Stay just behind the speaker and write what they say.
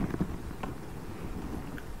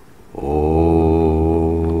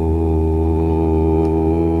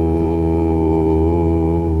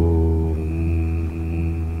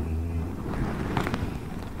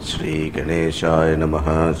Gणेशाय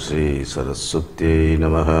Namaha, Shri Saraswatyai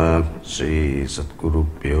Namaha, Shri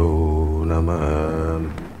Satgurubhyo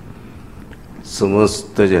Namaha.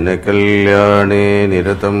 Samasta Janakalyane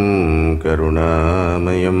Niratam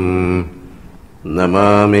Karunamayam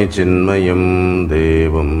Namami Chinmayam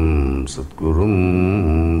Devam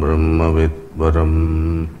Satgurum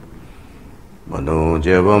Brahmavidvaram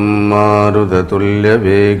Manojavam Marudhatulya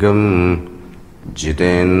Vegam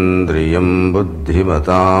Jitendriyam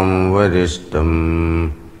Buddhimatam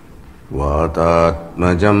Varishtam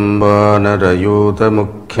Vatatmajam Vanarayuta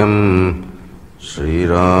Mukhyam Shri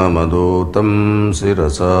Ramadutam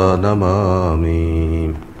Sirasa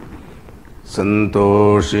Namami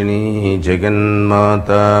Santoshini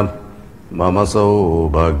Jaganmata Mama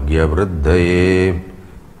Saubhagya Vriddhaye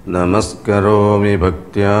Namaskaromi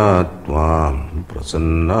Bhaktya Tvam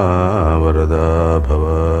Prasanna Varada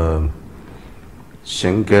Bhava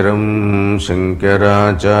Shankaram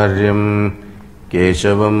Shankaracharyam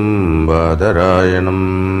Keshavam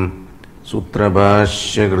Badarayanam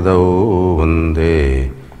Sutrabhashya Kridau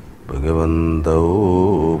Vande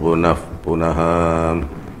Bhagavantau Punah Punaha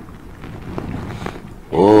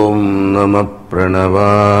Om Namah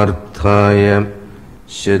Pranavarthaya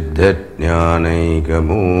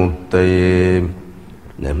Siddhajnanayikamurtaye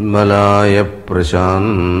Nirmalaya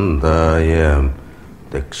Prashantaya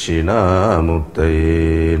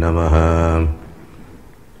Dakshinamurtaye Namaha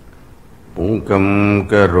Punkam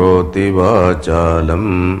Karoti Vachalam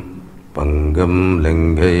Pangam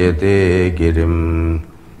Lingayate Girim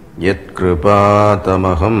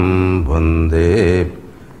Yatkripatamaham Vande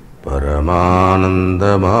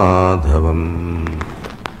Paramananda Madhavam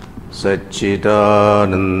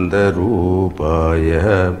Satchitananda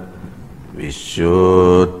Rupaya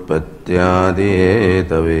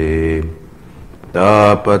Vishwotpatyadiyetave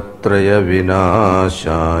Tapatraya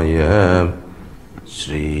Vinashaya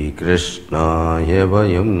Shri Krishnaya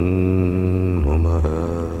Vayam Namaha.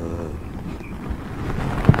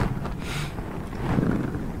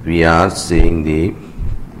 We are seeing the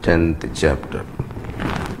 10th chapter.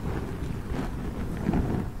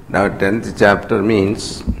 Now 10th chapter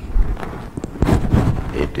means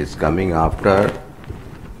it is coming after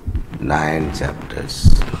 9 chapters.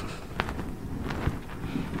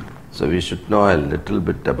 So we should know a little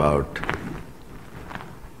bit about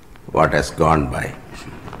what has gone by.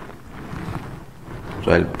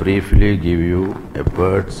 So I'll briefly give you a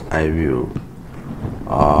bird's eye view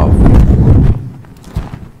of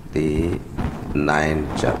the 9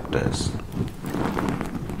 chapters.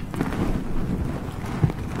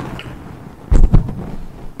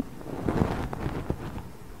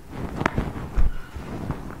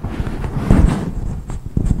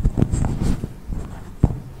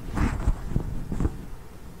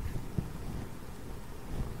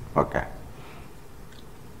 Okay.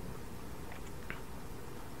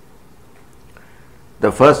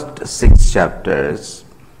 The first 6 chapters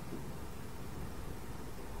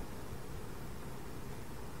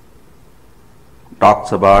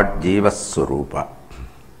talks about Jiva Swarupa,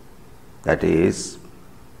 that is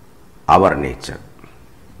our nature.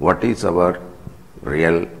 What is our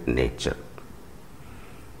real nature?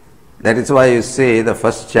 That is why you say the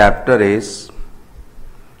first chapter is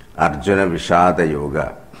Arjuna Vishada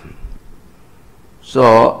Yoga.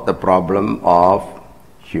 So the problem of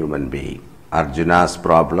human being, Arjuna's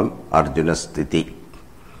problem, Arjuna's sthiti.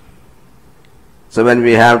 So when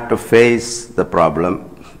we have to face the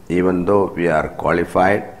problem, even though we are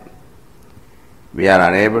qualified, we are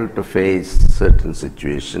unable to face certain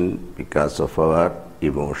situations because of our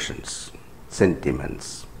emotions,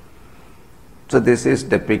 sentiments. So this is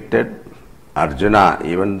depicted. Arjuna,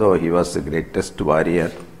 even though he was the greatest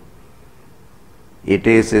warrior, it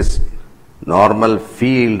is his normal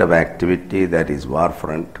field of activity, that is war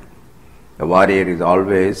front. The warrior is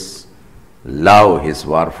always love his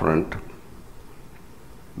war front.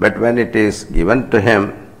 But when it is given to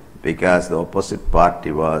him, because the opposite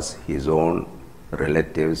party was his own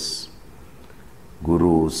relatives,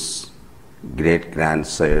 gurus,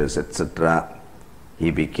 great-grandsires, etc., he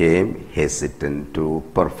became hesitant to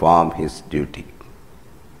perform his duty.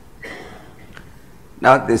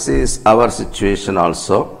 Now this is our situation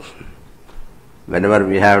also. Whenever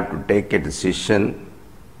we have to take a decision,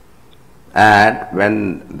 and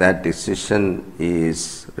when that decision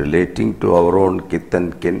is relating to our own kith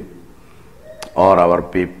and kin, or our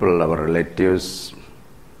people, our relatives,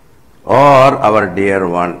 or our dear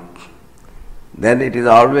one, then it is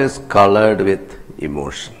always colored with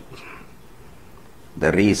emotion.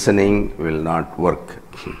 The reasoning will not work.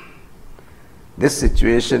 This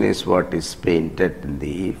situation is what is painted in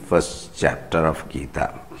the first chapter of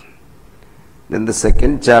Gita. Then the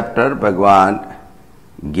second chapter, Bhagavan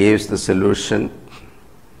gives the solution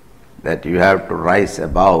that you have to rise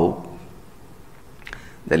above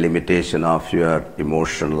the limitation of your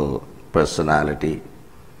emotional personality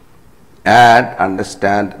and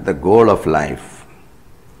understand the goal of life.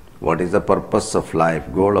 What is the purpose of life,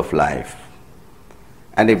 goal of life?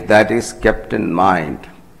 And if that is kept in mind,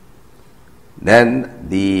 then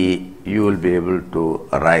you will be able to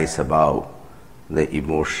rise above the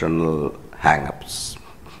emotional hang-ups.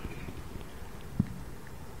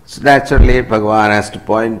 So naturally, Bhagavan has to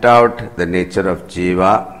point out the nature of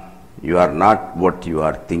Jiva. You are not what you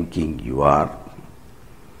are thinking you are.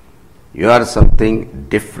 You are something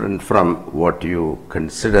different from what you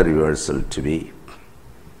consider yourself to be.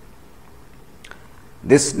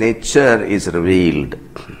 This nature is revealed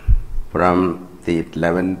from the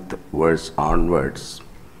 11th verse onwards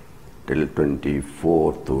till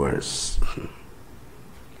 24th verse.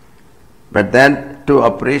 But then to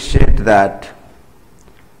appreciate that,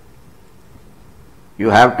 you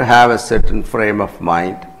have to have a certain frame of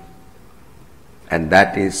mind, and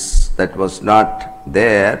that was not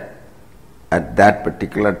there at that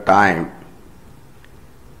particular time.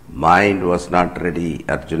 Mind was not ready.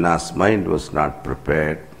 Arjuna's mind was not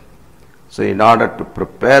prepared. So in order to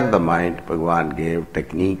prepare the mind, Bhagavan gave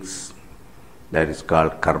techniques that is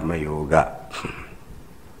called Karma Yoga.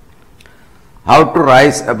 How to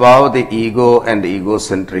rise above the ego and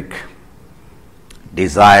egocentric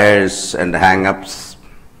desires and hang-ups.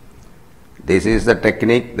 This is the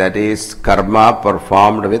technique that is karma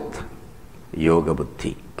performed with yoga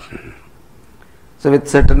buddhi. So with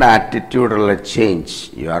certain attitudinal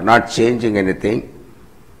change, you are not changing anything.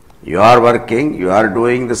 You are working, you are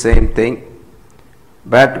doing the same thing,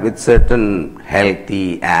 but with certain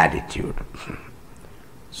healthy attitude.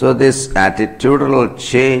 So this attitudinal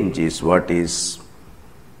change is what is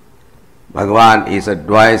Bhagavan is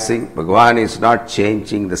advising. Bhagavan is not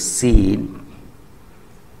changing the scene.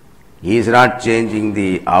 He is not changing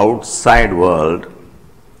the outside world,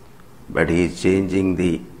 but he is changing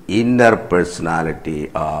the inner personality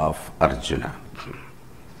of Arjuna.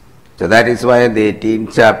 So that is why in the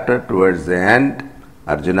 18th chapter, towards the end,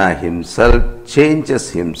 Arjuna himself changes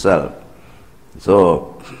himself. So,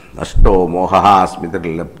 Ashto mohaha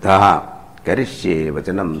smidrilabdha karishye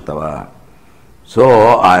vachanam tava. So,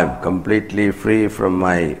 I am completely free from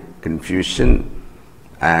my confusion.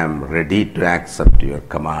 I am ready to accept your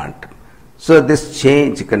command. So, this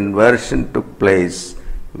change, conversion took place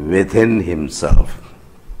within himself.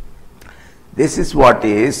 This is what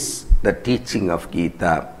is the teaching of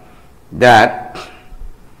Gita, that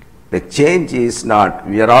the change is not,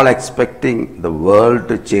 we are all expecting the world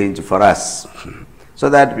to change for us so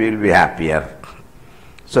that we will be happier.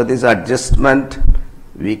 So this adjustment,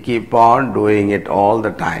 we keep on doing it all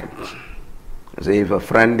the time. So if a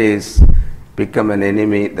friend is become an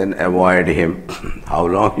enemy, then avoid him. How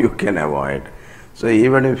long you can avoid? So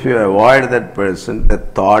even if you avoid that person, the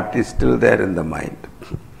thought is still there in the mind.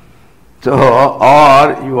 So,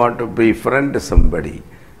 or you want to befriend somebody,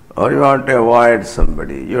 or you want to avoid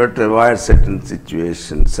somebody, you have to avoid certain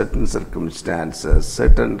situations, certain circumstances,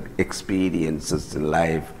 certain experiences in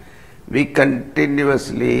life. We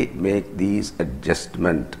continuously make these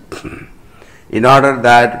adjustments in order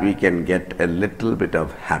that we can get a little bit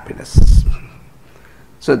of happiness.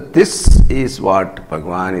 So this is what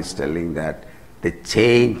Bhagavan is telling, that the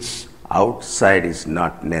change outside is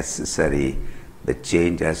not necessary. The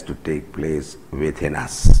change has to take place within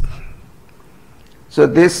us. So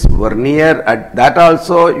this vernier, that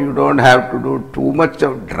also you don't have to do too much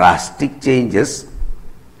of drastic changes.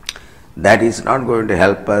 That is not going to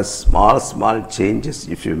help us. Small changes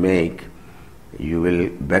if you make, you will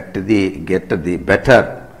get the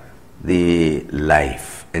better the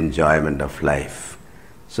life, enjoyment of life.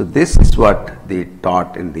 So this is what they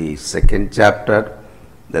taught in the second chapter.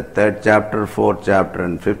 The third chapter, fourth chapter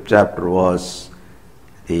and fifth chapter was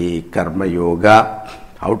the Karma Yoga,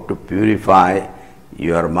 how to purify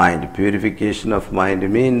your mind. Purification of mind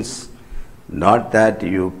means not that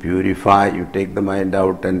you purify, you take the mind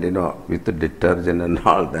out and with the detergent and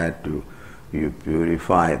all that you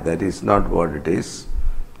purify. That is not what it is.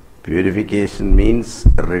 Purification means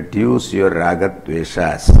reduce your raga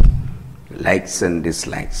dveshas, likes and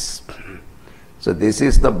dislikes. So this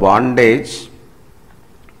is the bondage.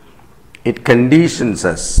 It conditions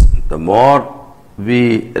us. The more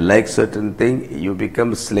we like certain thing, you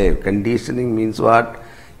become slave. Conditioning means what?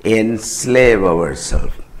 Enslave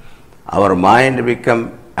ourselves. Our mind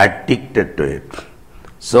become addicted to it.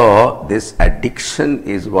 So this addiction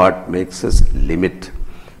is what makes us limit.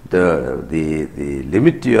 The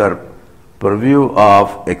limit your purview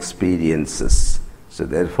of experiences. So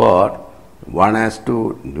therefore, one has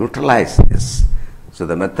to neutralize this. So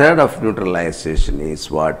the method of neutralization is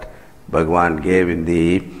what Bhagavan gave in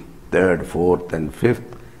the third, fourth and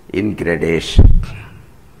fifth in gradation.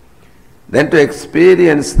 Then to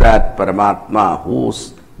experience that Paramatma,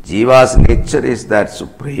 whose Jiva's nature is that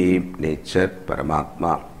supreme nature,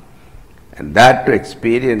 Paramatma, and that to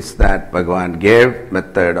experience that Bhagavan gave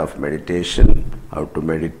method of meditation, how to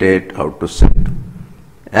meditate, how to sit,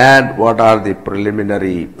 and what are the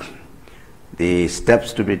preliminary, the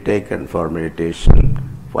steps to be taken for meditation,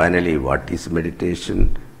 finally what is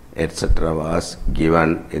meditation, etc. was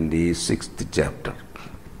given in the 6th chapter.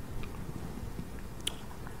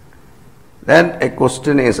 Then a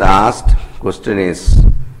question is asked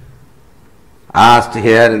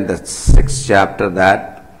here in the 6th chapter that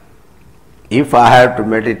if I have to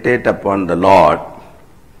meditate upon the Lord,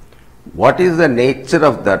 what is the nature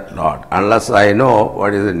of that Lord? Unless I know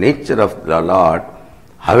what is the nature of the Lord,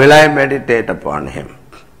 how will I meditate upon Him?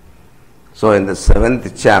 So in the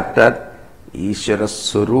 7th chapter, Ishvara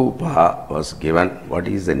Swarupa was given, what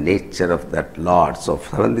is the nature of that Lord. So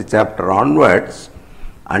 7th chapter onwards,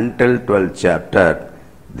 until 12th chapter,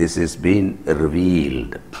 this is been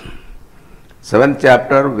revealed. 7th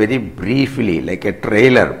chapter, very briefly, like a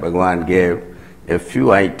trailer, Bhagavan gave a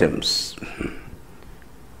few items.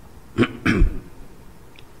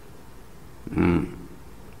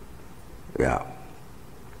 Yeah.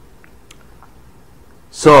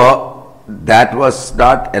 So that was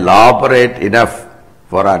not elaborate enough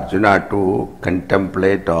for Arjuna to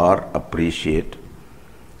contemplate or appreciate.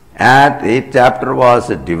 And 8th chapter was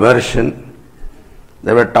a diversion.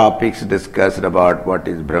 There were topics discussed about what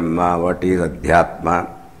is Brahma, what is Adhyatma,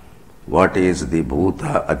 what is the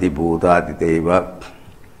Bhuta, Adibhuta, Adideva.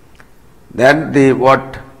 Then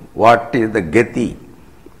what is the Gati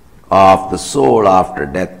of the soul after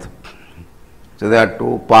death. So there are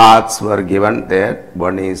two paths were given there.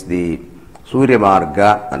 One is the Surya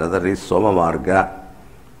Marga, another is Soma Marga.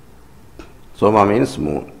 Soma means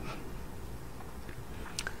moon.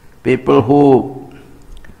 People who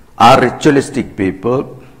are ritualistic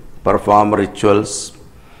people perform rituals.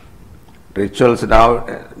 Rituals now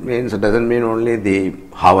doesn't mean only the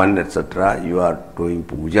Havan, etc. You are doing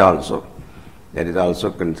puja also. That is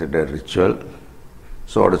also considered ritual.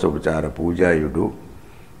 Sodasopachara puja you do.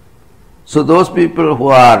 So those people who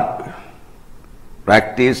are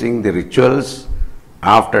practicing the rituals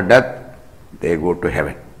after death, they go to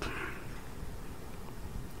heaven.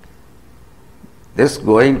 This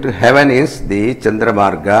going to heaven is the Chandra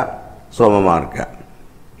Marga, Soma Marga.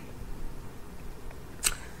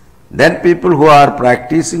 Then people who are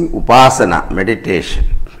practicing upasana, meditation,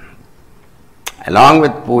 along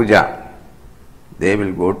with puja, they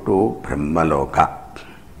will go to Brahmaloka.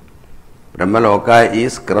 Brahmaloka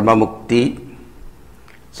is Krama Mukti.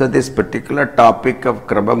 So this particular topic of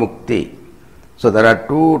Krama Mukti, so there are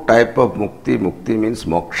two types of Mukti. Mukti means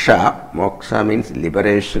moksha. Moksha means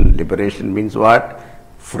liberation. Liberation means what?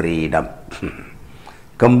 Freedom.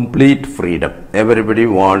 Complete freedom. Everybody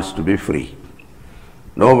wants to be free.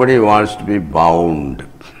 Nobody wants to be bound.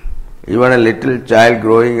 Even a little child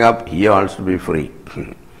growing up, he wants to be free.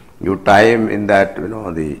 You tie him in that, in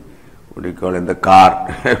the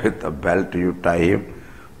car with a belt, you tie him.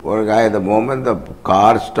 Poor guy, the moment the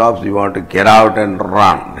car stops, you want to get out and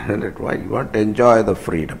run. That's why you want to enjoy the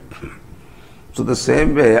freedom. So the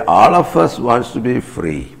same way, all of us wants to be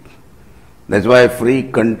free. That's why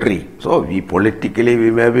free country. So politically we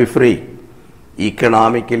may be free.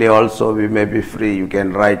 Economically also we may be free. You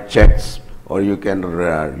can write checks or you can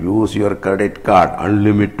use your credit card,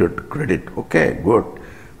 unlimited credit. Okay, good.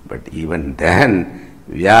 But even then,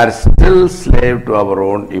 we are still slave to our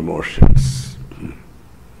own emotions.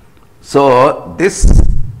 So this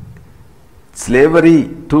slavery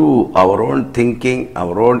to our own thinking,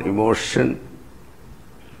 our own emotion,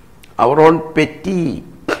 our own petty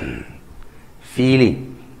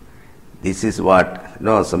feeling, this is what,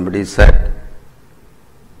 somebody said,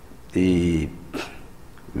 we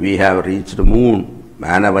have reached the moon.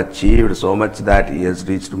 Man have achieved so much that he has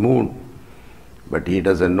reached the moon, but he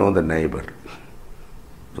doesn't know the neighbor.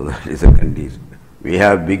 So that is a condition. We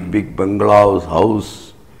have big bungalows, house,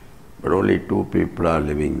 but only 2 people are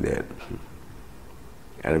living there.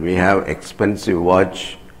 And we have expensive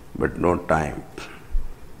watch, but no time.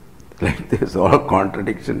 Like this, all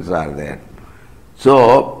contradictions are there.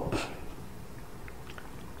 So,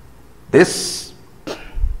 this,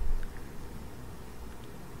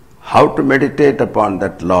 how to meditate upon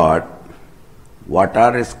that Lord, what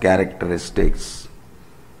are His characteristics,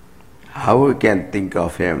 how we can think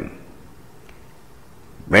of Him.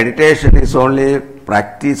 Meditation is only,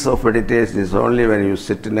 practice of meditation is only when you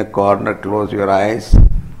sit in a corner, close your eyes,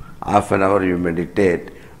 half an hour you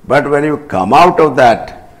meditate. But when you come out of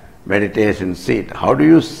that meditation seat, how do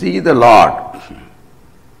you see the Lord?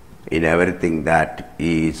 In everything that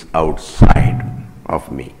is outside of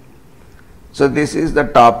me. So this is the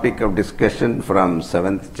topic of discussion from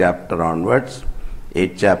 7th chapter onwards.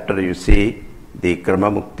 8th chapter you see the Krama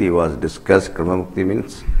Mukti was discussed. Krama Mukti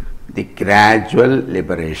means the gradual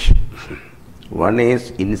liberation. One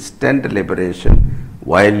is instant liberation.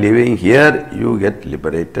 While living here, you get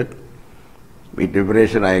liberated. With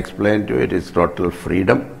liberation, I explained to you, it is total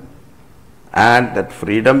freedom. And that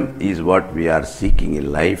freedom is what we are seeking in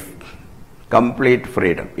life. Complete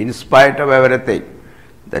freedom. In spite of everything,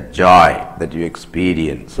 the joy that you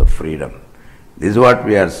experience of freedom. This is what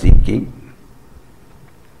we are seeking.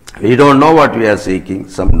 We don't know what we are seeking.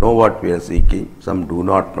 Some know what we are seeking. Some do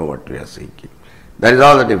not know what we are seeking. That is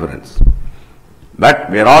all the difference. But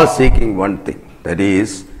we are all seeking one thing. That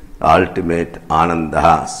is ultimate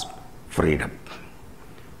Ananda, freedom.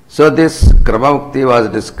 So this Krama Mukti was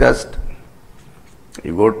discussed.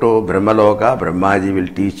 You go to Brahmaloka, Brahmaji will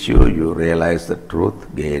teach you, you realize the truth,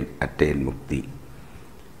 attain Mukti.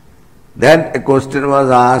 Then a question was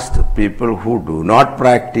asked, people who do not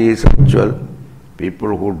practice ritual,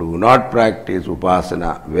 people who do not practice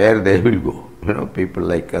upasana, where they will go? People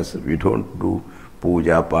like us, we don't do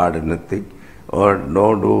puja, pad, nothing, or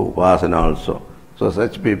no do upasana also. So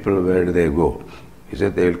such people, where do they go? He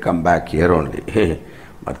said they will come back here only.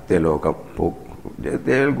 Martyaloka,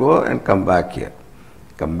 they will go and come back here.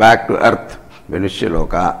 Come back to earth,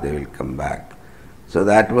 Manushya they will come back. So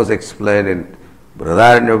that was explained in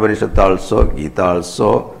Brihadaranyaka Upanishad also, Gita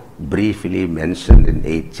also, briefly mentioned in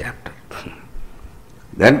 8th chapter.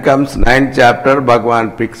 Then comes 9th chapter,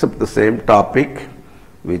 Bhagavan picks up the same topic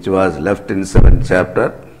which was left in 7th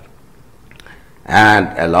chapter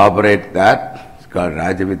and elaborate that. It's called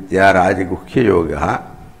Rajavidya Rajaguhya Yoga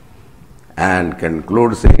and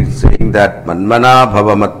concludes saying that Manmana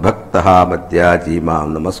Bhava Mat Bhaktaha Madhyaji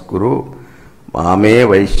Mam Namaskuru Mame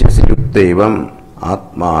Vaishyasi Yuktevam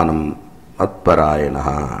Atmanam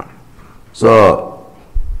Atparayanaha. So,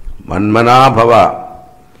 Manmana Bhava,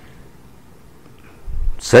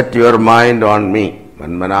 set your mind on me,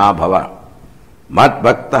 Manmana Bhava, Mat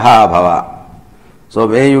Bhaktaha Bhava. So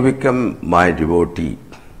may you become my devotee.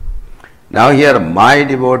 Now here, my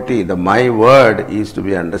devotee, the my word is to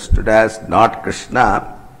be understood as not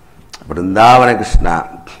Krishna, Vrindavana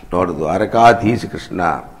Krishna, nor Dwarakadhish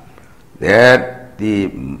Krishna. There the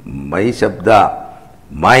my Shabda,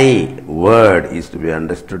 my word is to be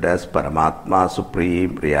understood as Paramatma,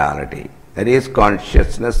 supreme reality. That is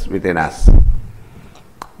consciousness within us.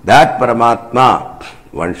 That Paramatma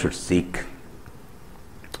one should seek.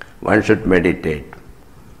 One should meditate.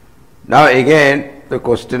 Now again, the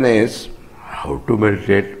question is, how to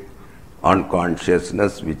meditate on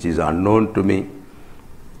consciousness which is unknown to me?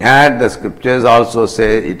 And the scriptures also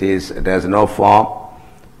say it has no form,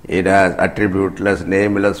 it has attributeless,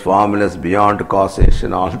 nameless, formless, beyond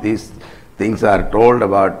causation. All these things are told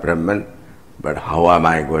about Brahman, but how am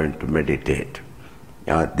I going to meditate?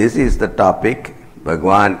 Now, this is the topic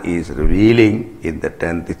Bhagavan is revealing in the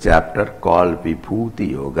 10th chapter called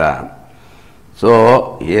Vibhuti Yoga.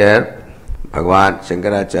 So here Bhagavan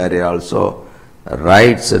Shankaracharya also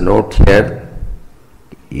writes a note here,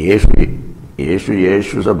 Yeshu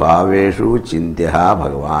Sabhaveshu Chintyaha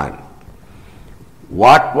Bhagavan.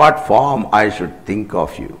 What form I should think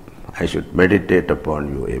of you? I should meditate upon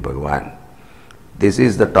you, Bhagavan. This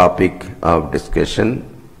is the topic of discussion.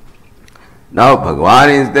 Now Bhagavan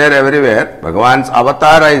is there everywhere. Bhagavan's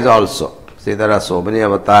avatara is also. See, there are so many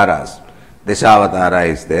avataras. Dashavatara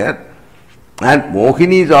is there. And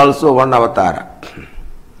Mohini is also one avatara.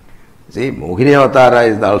 See, Mohini avatara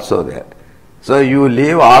is also there. So you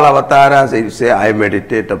leave all avatars and you say, I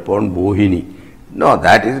meditate upon Mohini. No,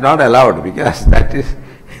 that is not allowed because that is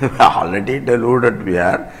already deluded we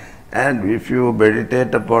are. And if you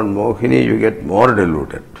meditate upon Mohini, you get more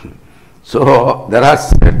deluded. So there are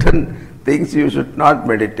certain things you should not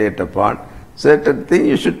meditate upon, certain things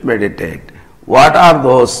you should meditate. What are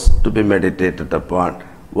those to be meditated upon?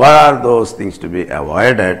 What are those things to be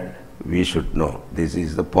avoided? We should know. This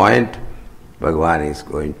is the point Bhagavan is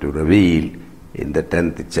going to reveal in the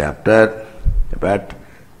 10th chapter. But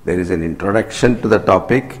there is an introduction to the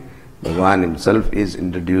topic. Bhagavan himself is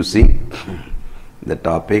introducing the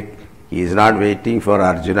topic. He is not waiting for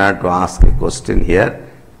Arjuna to ask a question here.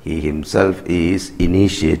 He himself is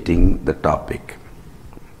initiating the topic.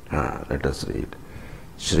 Let us read.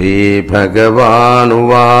 Shri Bhagavan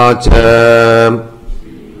Uvacha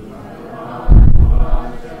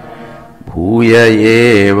Bhuya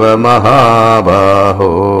eva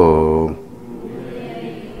mahabaho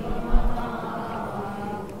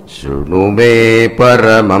Shunu me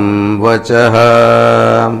paramam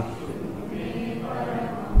vachaha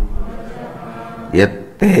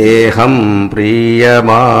Yatteham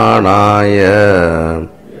priyamanaya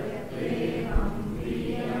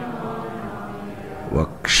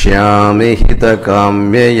Vakshyami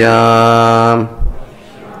hitakamyaya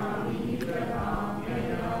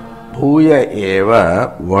Bhuya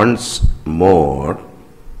eva, once more.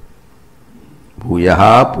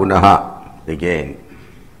 Bhuyaha punaha, again.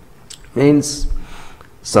 Means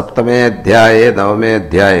Saptame Adhyaya, Navame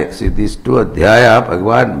Adhyaya. See, these two Adhyaya,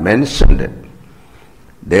 Bhagavan mentioned it.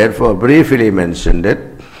 Therefore, briefly mentioned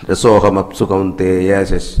it. Rasoham apsu kaunteya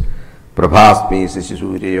prabhasmi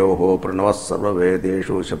sishisuriyoho pranavas sarva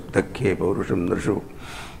vedeshu shabdakhe paurusham nrishu.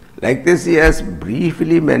 Like this he has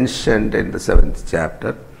briefly mentioned in the 7th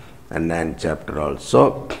chapter and 9th chapter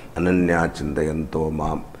also. Ananya chindayanto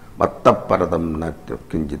mam matta paradam natya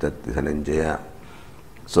kinjitat dhananjaya.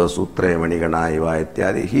 So sutre manigana iva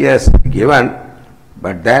ityadi he has given,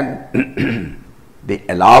 but then the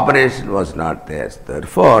elaboration was not there.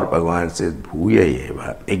 Therefore Bhagavan says bhuya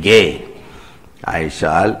eva, again I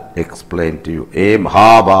shall explain to you. E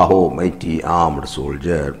Mahabaho, mighty armed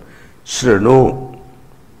soldier, Shrinu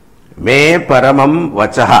me paramam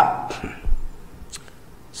vachaha.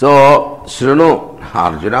 So, Shrinu,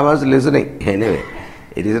 Arjuna was listening. Anyway,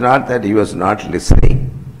 it is not that he was not listening.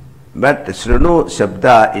 But Shrinu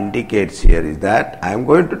Shabda indicates here is that I am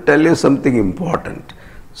going to tell you something important.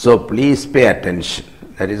 So, please pay attention.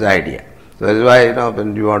 That is the idea. So, that is why,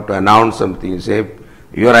 when you want to announce something, you say,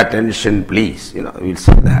 your attention please, we will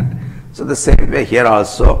say that. So the same way here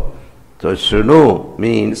also. So Shrinu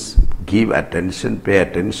means give attention, pay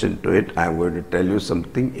attention to it. I am going to tell you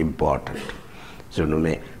something important. Shrinu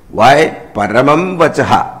me. Why? Paramam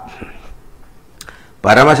vachaha.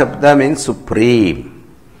 Parama Shabda means supreme.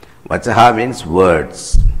 Vachaha means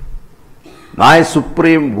words. My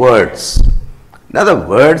supreme words. Now the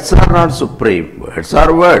words are not supreme. Words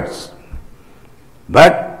are words.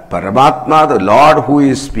 But Paramatma, the Lord who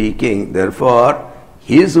is speaking, therefore,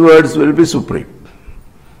 his words will be supreme.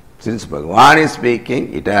 Since Bhagavan is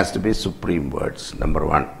speaking, it has to be supreme words, number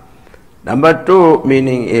one. Number two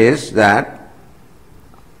meaning is that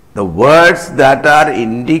the words that are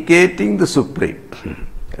indicating the supreme,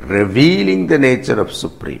 revealing the nature of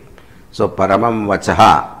supreme. So, Paramam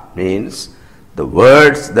Vachaha means the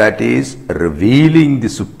words that is revealing the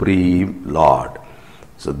supreme Lord.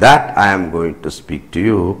 So that I am going to speak to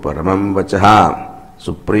you, Paramam Vachaha,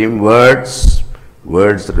 supreme words,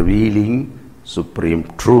 words revealing supreme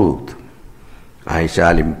truth. I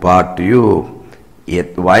shall impart to you.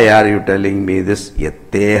 Yet why are you telling me this?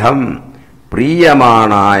 Yatteham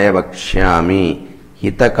priyamanaya vakshyami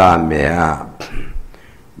hitakamya.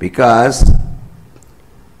 Because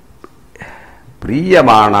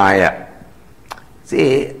priyamanaya,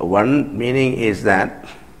 see, one meaning is that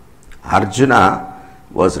Arjuna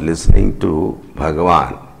was listening to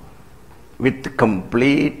Bhagavan with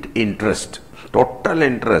complete interest, total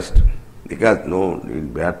interest. Because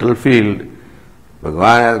in battlefield,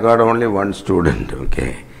 Bhagavan has got only one student,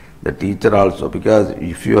 okay. The teacher also, because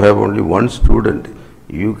if you have only one student,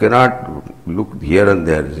 you cannot look here and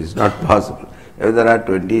there. It is not possible. If there are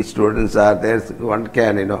 20 students are there, one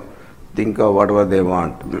can, think of whatever they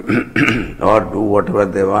want or do whatever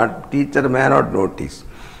they want. Teacher may not notice.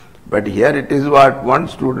 But here it is what? One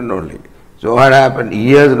student only. So what happened?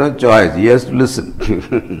 He has no choice. He has to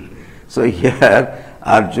listen. So here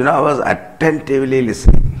Arjuna was attentively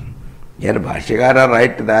listening. Here Bhashyakara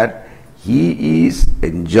writes that he is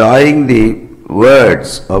enjoying the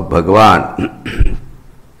words of Bhagavan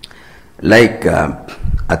like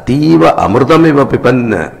Ativa Amrutamiva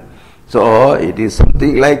Pipanna. So it is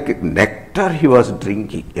something like nectar he was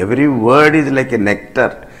drinking. Every word is like a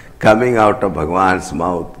nectar coming out of Bhagavan's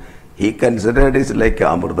mouth. He considered it like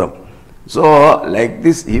Amrutam. So like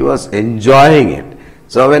this he was enjoying it.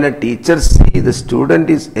 So when a teacher sees the student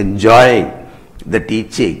is enjoying the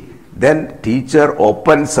teaching, then teacher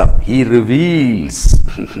opens up, he reveals,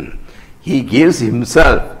 he gives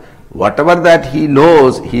himself, whatever that he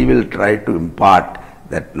knows, he will try to impart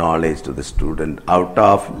that knowledge to the student out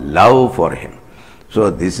of love for him. So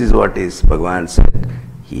this is what is Bhagavan said,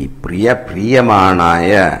 he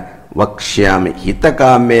priyamanaya vakshyami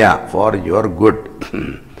hitakamya, for your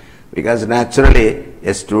good. Because naturally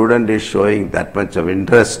a student is showing that much of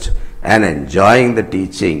interest and enjoying the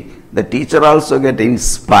teaching, the teacher also gets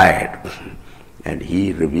inspired and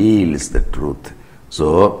he reveals the truth.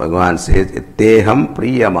 So Bhagavan says, Etteham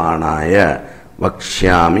priyamanaya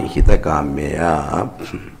Vakshyami hitakamya.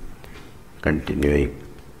 Continuing.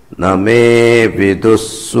 Name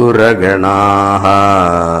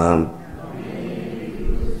vidussuraganaha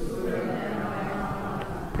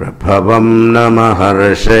prabhavam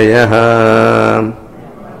namaharshayah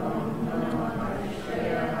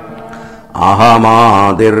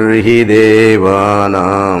ahamadirhi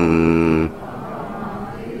devanam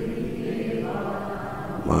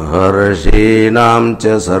maharshinam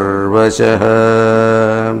cha sarvashah.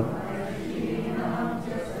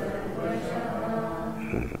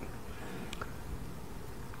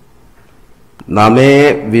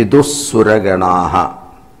 Name vidussuraganaha.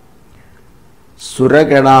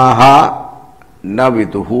 Suraganaha na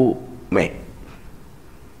viduhu me.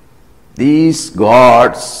 These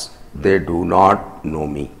gods, they do not know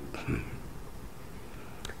me.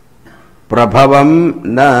 Prabhavam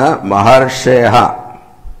na maharshayaha.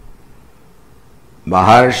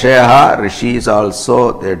 Maharshayaha, rishis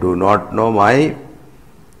also, they do not know my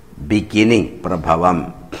beginning,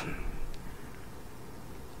 prabhavam.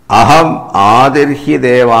 Aham adirhi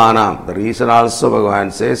devanam. The reason also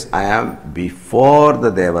Bhagavan says, I am before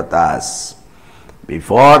the devatas,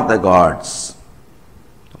 before the gods.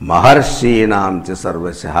 Maharshinam cha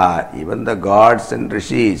sarvasyaha. Even the gods and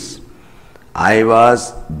rishis, I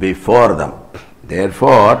was before them.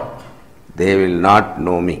 Therefore, they will not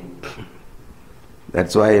know me.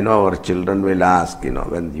 That's why, our children will ask,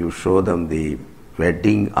 when you show them the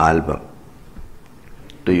wedding album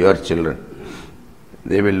to your children,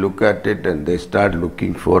 they will look at it and they start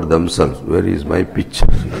looking for themselves. Where is my picture?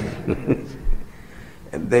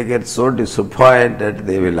 And they get so disappointed,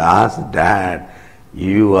 they will ask, Dad,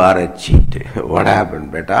 you are a cheat. What happened?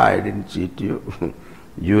 Beta, I didn't cheat you.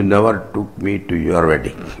 You never took me to your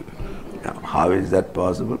wedding. How is that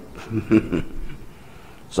possible?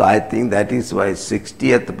 So I think that is why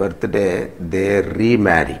 60th birthday they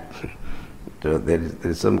remarry. So there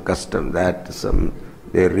is some custom that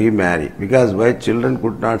they remarry, because why children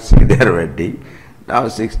could not see their wedding. Now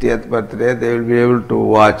 60th birthday they will be able to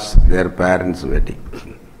watch their parents' wedding.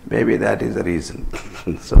 Maybe that is the reason.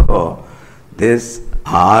 So this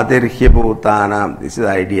adirhya bhutanam, this is the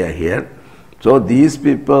idea here. So these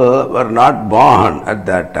people were not born at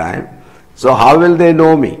that time. So how will they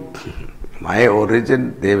know me? My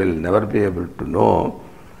origin they will never be able to know.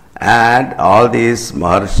 And all these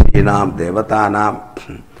maharshinam, devatanam,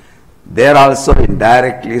 they are also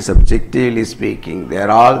indirectly, subjectively speaking, they are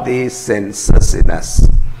all the senses in us.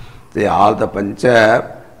 See, all the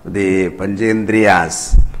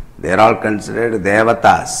Panchendriyas, they are all considered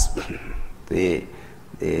devatas. The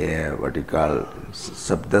what you call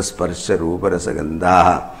Sabda Sparsha Rupa Rasa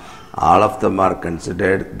Gandha, all of them are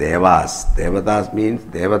considered devas. Devatas means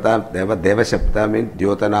deva Shabda means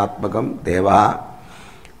Dyotanatmakam, deva,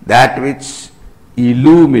 that which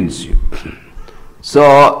illumines you.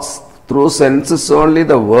 So through senses only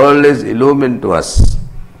the world is illumined to us.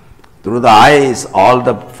 Through the eyes, all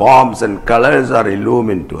the forms and colors are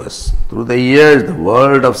illumined to us. Through the ears, the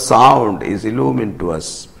world of sound is illumined to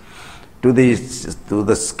us. To the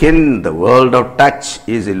skin, the world of touch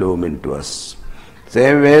is illumined to us.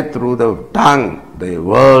 Same way, through the tongue, the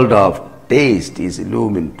world of taste is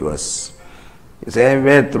illumined to us. Same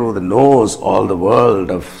way, through the nose, all the world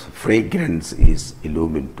of fragrance is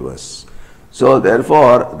illumined to us. So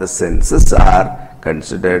therefore, the senses are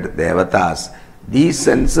considered devatas. These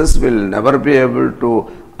senses will never be able to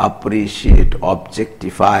appreciate,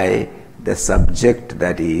 objectify the subject,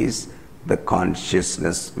 that is the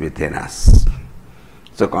consciousness within us.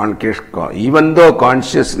 So even though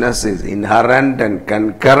consciousness is inherent and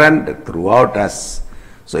concurrent throughout us,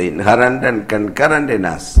 so inherent and concurrent in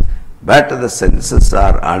us, but the senses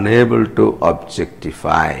are unable to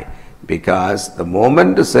objectify, because the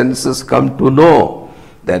moment the senses come to know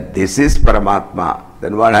that this is Paramatma,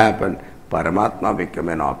 then what happened? Paramatma become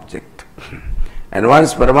an object. And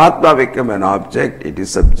once Paramatma become an object, it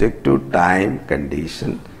is subject to time,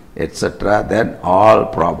 condition, etc. Then all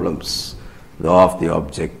problems of the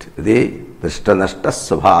object, the drishtanashta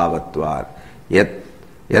svabhavatvat, yat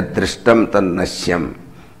drishtam tan nashyam.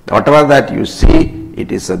 Whatever that you see,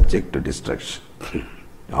 it is subject to destruction.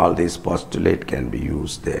 All these postulate can be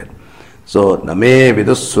used there. So, name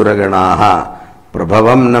vidussuraganaha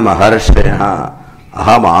prabhavam na maharshayaha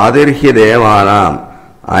aham adirhi devanam.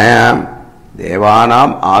 I am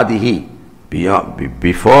devanam adihi,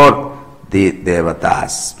 before the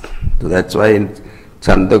devatas. So that's why in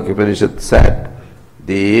Chandogya Upanishad said,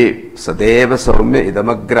 the sadeva saumya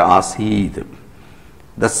idamagra asid.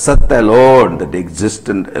 The Sat alone, that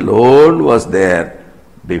existent alone was there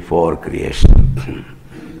before creation.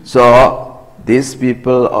 So, these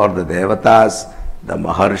people or the devatas, the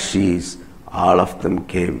maharshis, all of them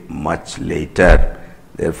came much later.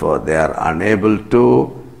 Therefore, they are unable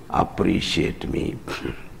to appreciate me.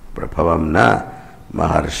 Prabhavam na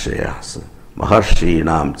maharshayas,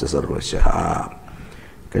 maharshinam cha sarvasyaha.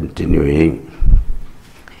 Continuing.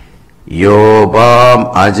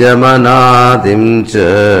 Yobam ajamanadim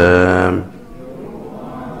cha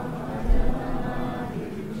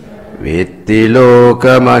Vetti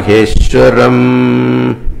loka maheshwaram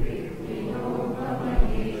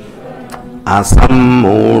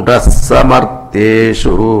asammudas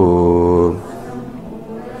samarteshu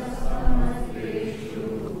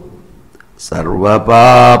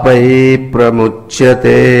sarvapapai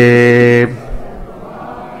pramuchyate.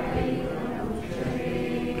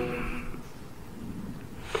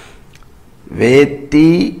 Vetti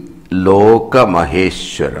loka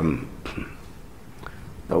maheshwaram.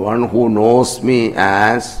 The one who knows me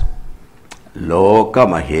as Loka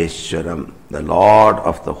Maheshwaram, the Lord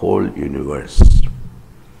of the whole universe.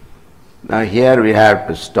 Now here we have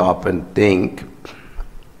to stop and think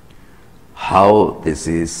how this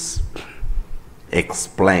is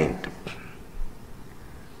explained.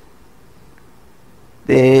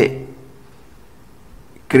 The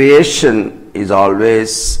creation is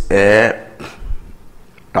always a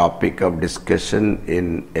topic of discussion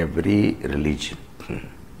in every religion.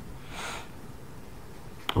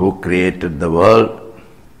 Who created the world?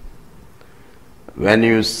 When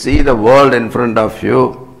you see the world in front of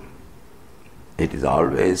you, it is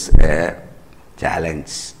always a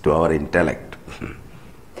challenge to our intellect.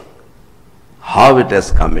 How it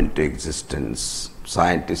has come into existence.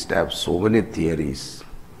 Scientists have so many theories.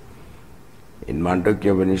 In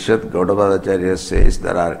Mandukya Upanishad, Gaudapadacharya says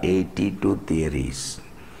there are 82 theories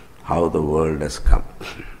how the world has come.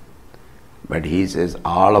 But he says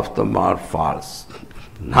all of them are false.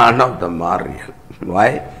 None of them are real.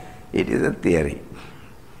 Why? It is a theory.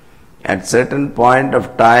 At certain point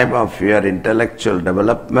of time of your intellectual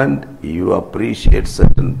development, you appreciate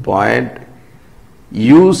certain point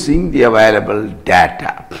using the available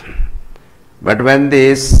data. But when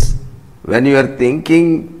your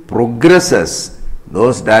thinking progresses,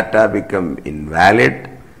 those data become invalid,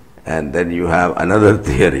 and then you have another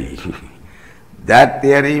theory. That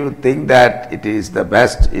theory, you think that it is the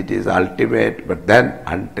best, it is ultimate, but then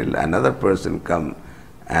until another person come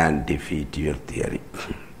and defeat your theory.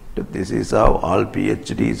 So this is how all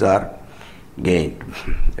PhDs are gained.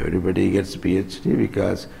 Everybody gets PhD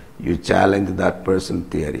because you challenge that person's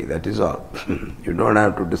theory, that is all. You don't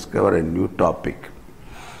have to discover a new topic.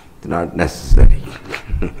 It's not necessary.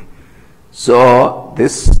 So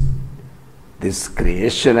this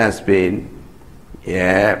creation has been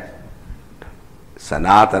a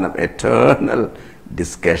Sanatana, eternal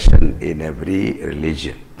discussion in every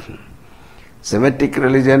religion. Semitic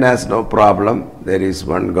religion has no problem. There is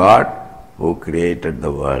one God who created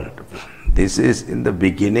the world. This is in the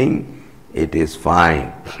beginning, it is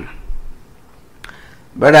fine.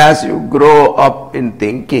 But as you grow up in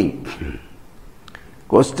thinking,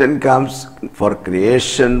 question comes, for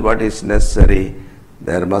creation what is necessary?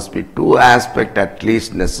 There must be two aspects at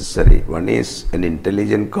least necessary. One is an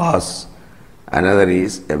intelligent cause. Another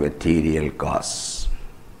is a material cause.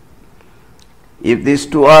 If these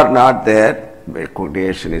two are not there,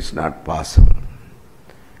 creation is not possible.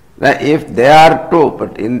 Now, if they are two,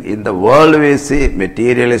 but in the world we see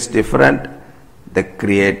material is different, the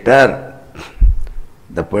creator,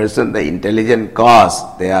 the person, the intelligent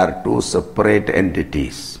cause, they are two separate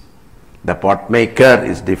entities. The pot maker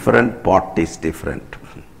is different, pot is different.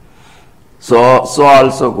 So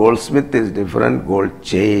also goldsmith is different, gold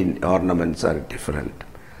chain ornaments are different.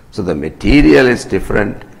 So the material is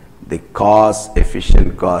different, the cause,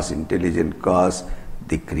 efficient cause, intelligent cause,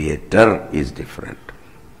 the creator is different.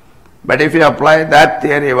 But if you apply that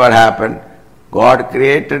theory, what happened? God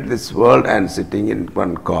created this world and sitting in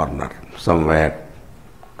one corner somewhere,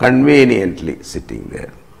 conveniently sitting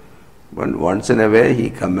there. Once in a way he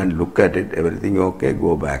come and look at it, everything okay,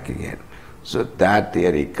 go back again. So that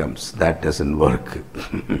theory comes, that doesn't work.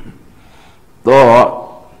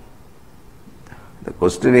 So, the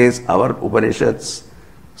question is, our Upanishads,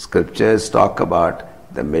 scriptures talk about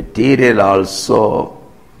the material also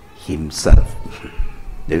himself.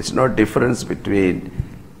 There is no difference between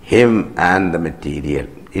him and the material.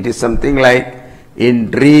 It is something like in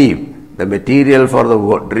dream, the material for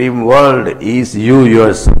the dream world is you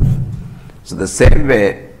yourself. So the same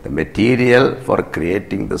way, the material for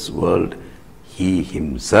creating this world, he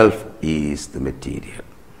himself is the material.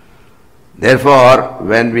 Therefore,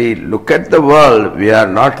 when we look at the world, we are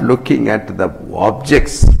not looking at the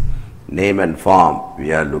objects, name and form,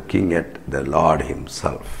 we are looking at the Lord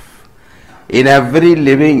Himself. In every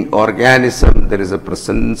living organism, there is a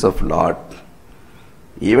presence of Lord.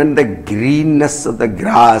 Even the greenness of the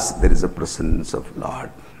grass, there is a presence of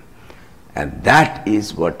Lord. And that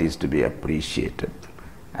is what is to be appreciated.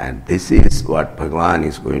 And this is what Bhagavan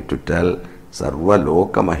is going to tell. Sarva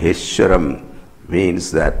Loka Maheshwaram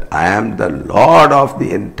means that I am the Lord of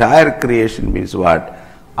the entire creation. Means what?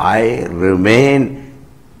 I remain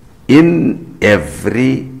in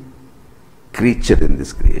every creature in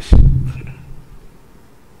this creation.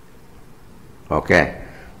 Okay,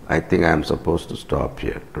 I think I am supposed to stop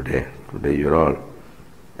here today. Today you are all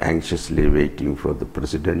anxiously waiting for the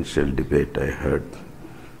presidential debate, I heard.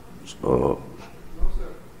 So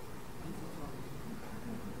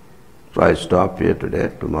I stop here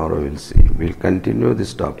today. Tomorrow we'll see. We'll continue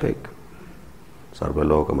this topic.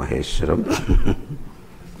 Sarvaloka Maheshwaram.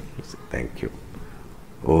 Thank you.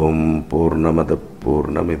 Om Purnamada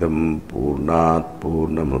Purnamidam Purnat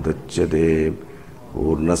Purnamudachyate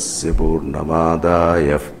Purnasya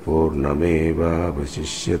Purnamadaya Purnameva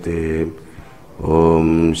Vasishyate.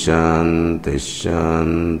 Om Shanti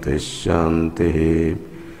Shanti Shanti.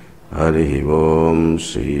 Hari Om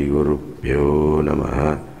Shri Gurubhyo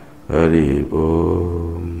Namaha. Hari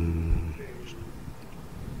Om.